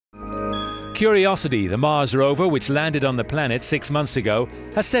Curiosity, the Mars rover which landed on the planet 6 months ago,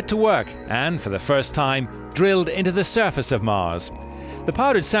 has set to work and, for the first time, drilled into the surface of Mars. The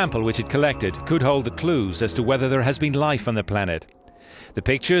powdered sample which it collected could hold the clues as to whether there has been life on the planet. The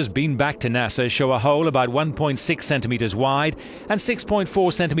pictures beamed back to NASA show a hole about 1.6 centimetres wide and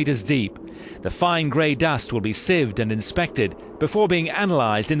 6.4 centimetres deep. The fine grey dust will be sieved and inspected before being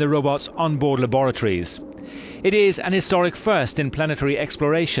analysed in the robot's onboard laboratories. It is an historic first in planetary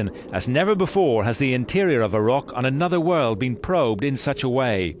exploration, as never before has the interior of a rock on another world been probed in such a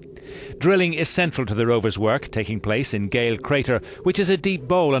way. Drilling is central to the rover's work, taking place in Gale Crater, which is a deep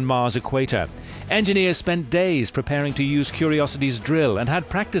bowl on Mars' equator. Engineers spent days preparing to use Curiosity's drill and had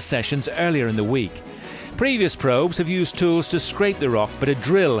practice sessions earlier in the week. Previous probes have used tools to scrape the rock, but a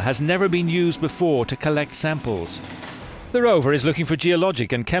drill has never been used before to collect samples. The rover is looking for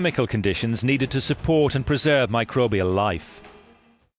geologic and chemical conditions needed to support and preserve microbial life.